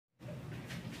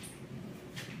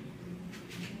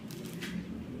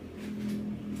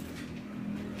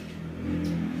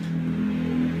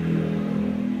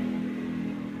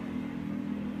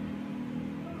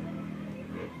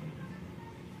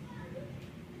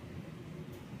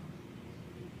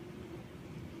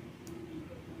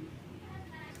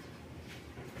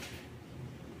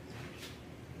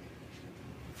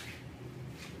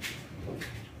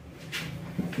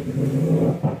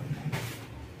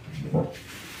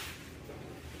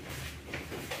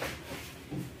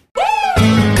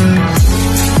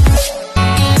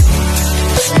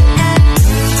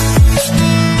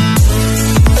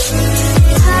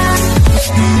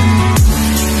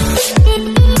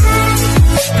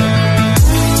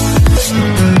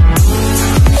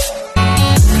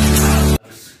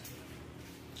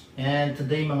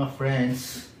today mga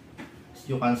friends, as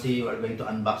you can see, we are going to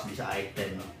unbox this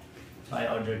item. No? So I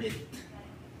ordered it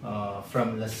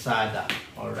from Lazada.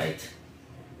 Alright.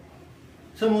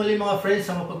 So muli mga friends,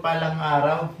 sa mapagpalang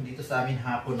araw, dito sa amin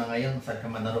hapon na ngayon, saan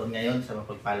ka man naroon ngayon, sa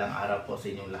mapagpalang araw po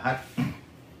sa inyong lahat.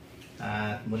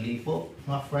 At muli po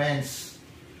mga friends,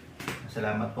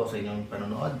 salamat po sa inyong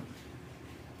panonood,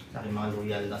 sa aking mga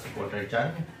loyal na supporter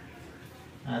dyan.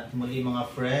 At muli mga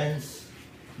friends,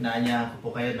 inaanyahan ko po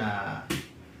kayo na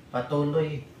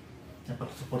patuloy na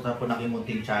pagsuporta po ng aking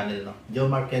munting channel. No?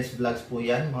 Joe Marquez Vlogs po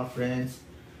yan mga friends.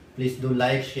 Please do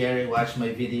like, share, watch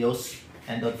my videos,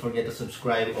 and don't forget to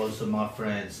subscribe also mga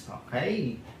friends.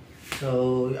 Okay?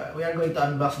 So, we are going to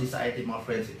unbox this item mga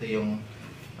friends. Ito yung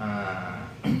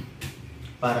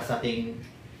para sa ating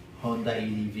Honda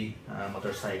Adv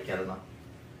motorcycle. No?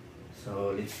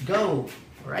 So, let's go!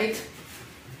 Alright?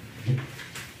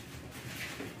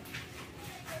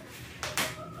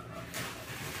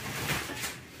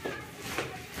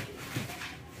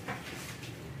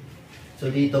 So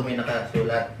dito may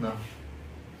nakasulat, no?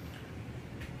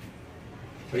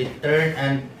 Return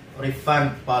and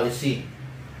refund policy.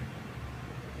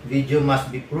 Video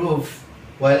must be proof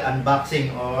while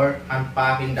unboxing or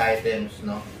unpacking the items,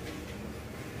 no?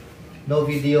 No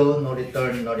video, no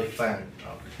return, no refund.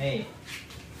 Okay.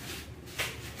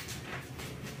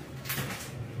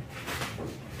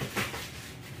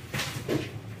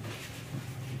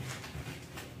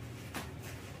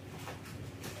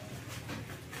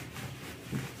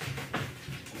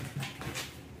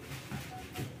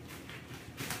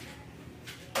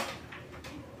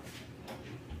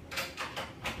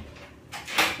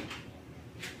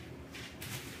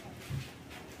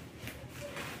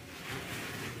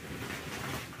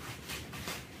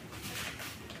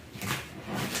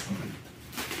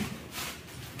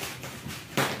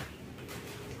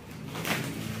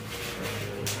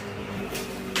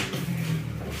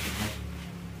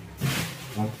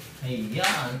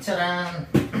 Ayan, tsaran!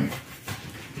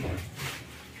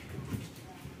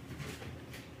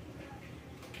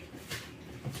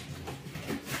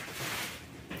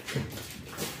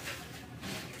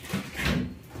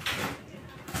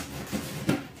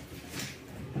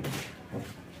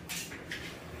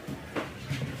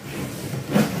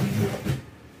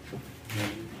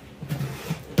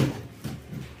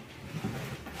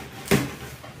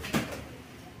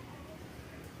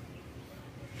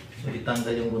 So,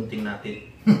 itanggal yung gunting natin.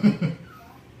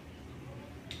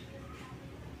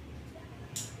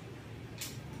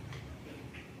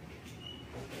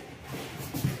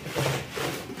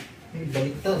 Ay,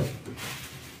 baliktad.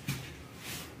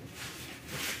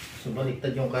 So,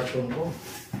 baliktad yung karton ko.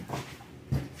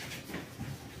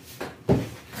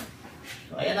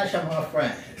 So, ayan na siya mga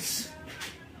friends.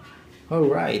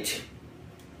 Alright.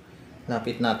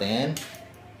 Lapit natin.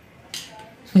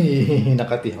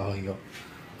 Nakatihayo.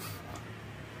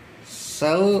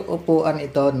 Sa upuan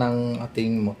ito ng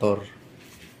ating motor.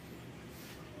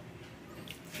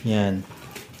 Yan.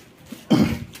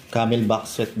 Camel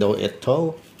box set daw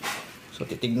ito. So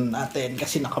titignan natin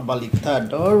kasi nakabaliktad.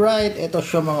 Alright, ito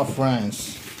siya mga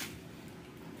friends.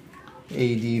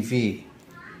 Adv.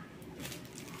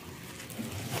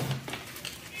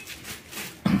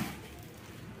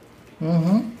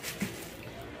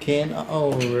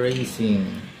 Camel Racing.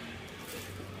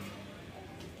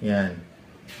 Yan.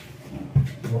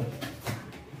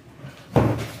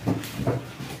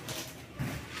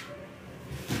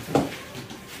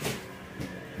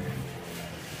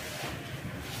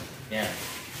 Yeah.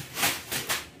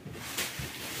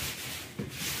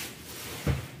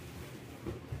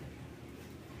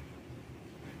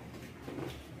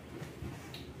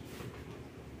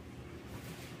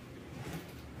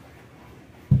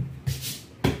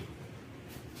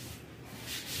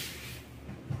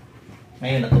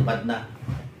 Ngayon natupad na.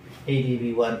 Adv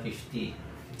 150.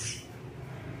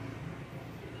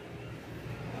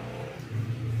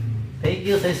 Thank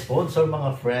you sa sponsor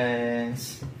mga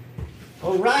friends.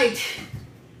 Alright!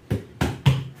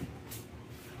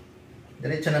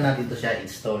 Diretso na natin ito siya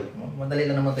install. Madali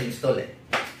lang naman ito install eh.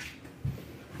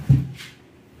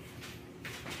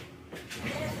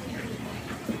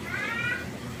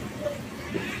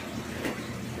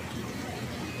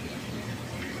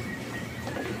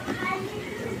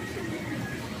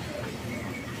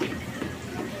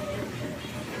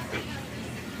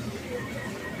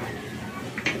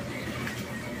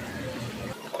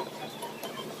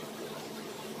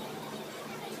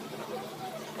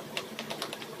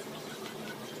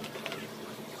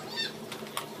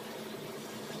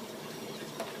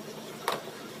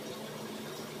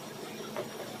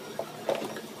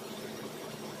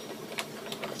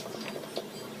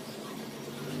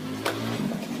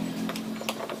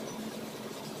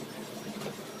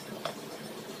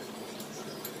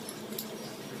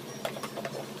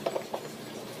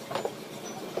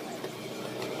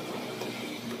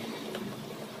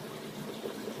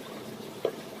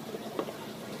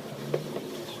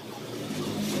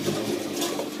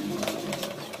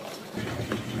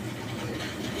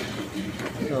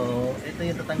 So, ito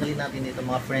yung tatanggalin natin dito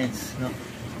mga friends, no?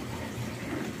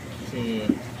 Kasi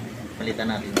palitan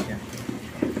natin siya.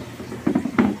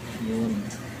 Yun.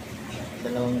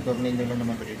 Dalawang tornilyo lang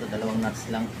naman dito, dalawang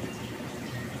nuts lang.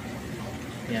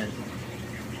 Yan.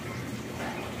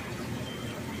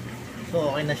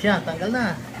 So, okay na siya, tanggal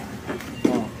na.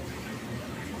 Oh.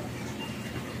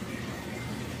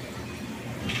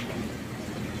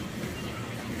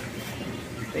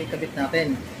 Okay, kabit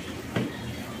natin.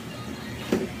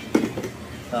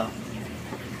 So,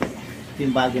 ito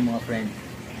yung bago mga friends.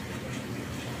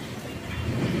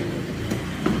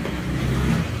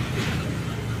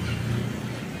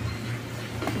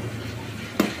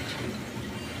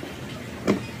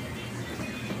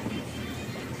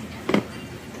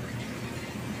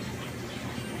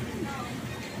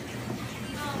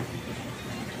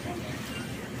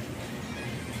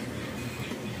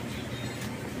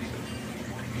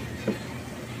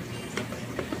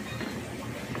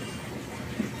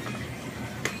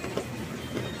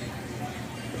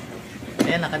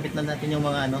 Ayan, nakabit na natin yung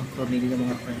mga tornilyo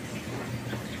mga friends.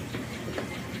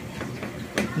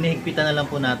 Hinihigpitan na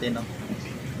lang po natin, no?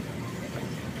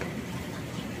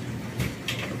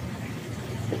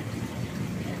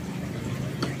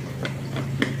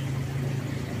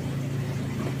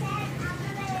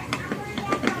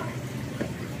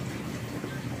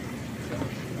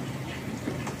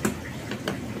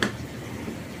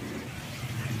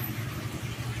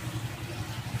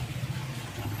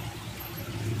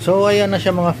 So ayan na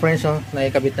siya mga friends, oh.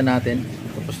 Naikabit na natin.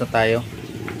 Tapos na tayo.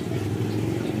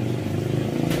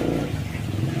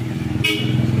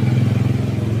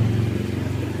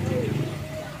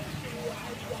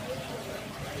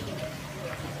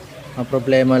 Ang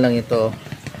problema lang ito,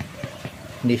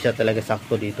 hindi siya talaga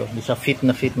sakto dito. Hindi siya fit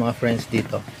na fit mga friends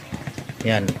dito.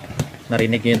 Yan.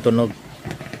 Narinig niyo yung tunog.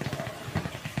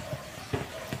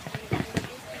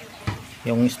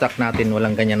 Yung stock natin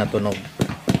walang ganyan na tunog.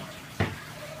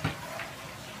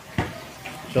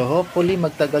 So hopefully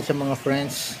magtagal siya mga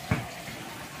friends.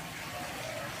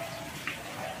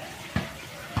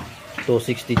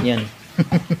 260 yan.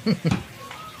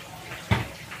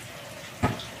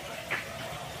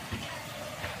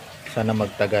 Sana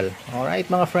magtagal.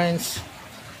 Alright mga friends,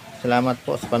 salamat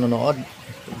po sa panonood.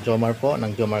 Jomar po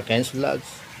ng Jomar Ken's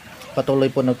Vlogs.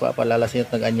 Patuloy po nagpapalala sa inyo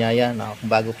at nag-anyaya na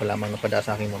kung bago pa lamang napada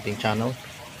sa aking munting channel.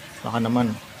 Baka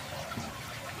naman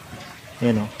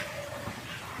yun, oh.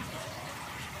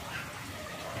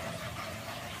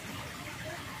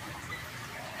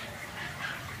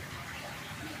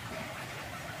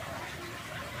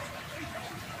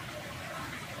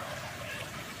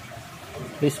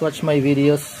 Please watch my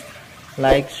videos,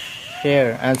 like,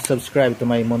 share, and subscribe to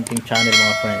my munting channel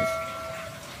mga friends.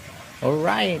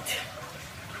 Alright.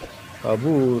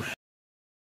 Babush.